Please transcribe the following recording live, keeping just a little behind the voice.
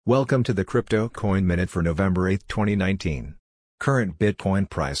Welcome to the Crypto Coin Minute for November 8, 2019. Current Bitcoin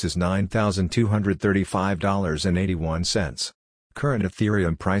price is $9,235.81. Current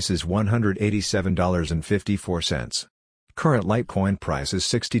Ethereum price is $187.54. Current Litecoin price is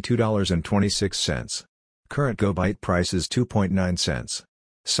 $62.26. Current GoByte price is 2.9 cents.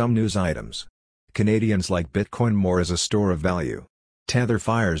 Some news items. Canadians like Bitcoin more as a store of value. Tether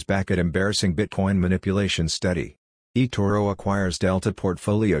fires back at embarrassing Bitcoin manipulation study. eToro acquires Delta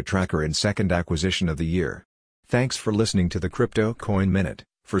Portfolio Tracker in second acquisition of the year. Thanks for listening to the Crypto Coin Minute.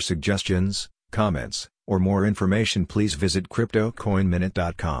 For suggestions, comments, or more information, please visit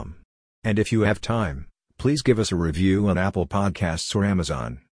cryptocoinminute.com. And if you have time, please give us a review on Apple Podcasts or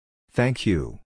Amazon. Thank you.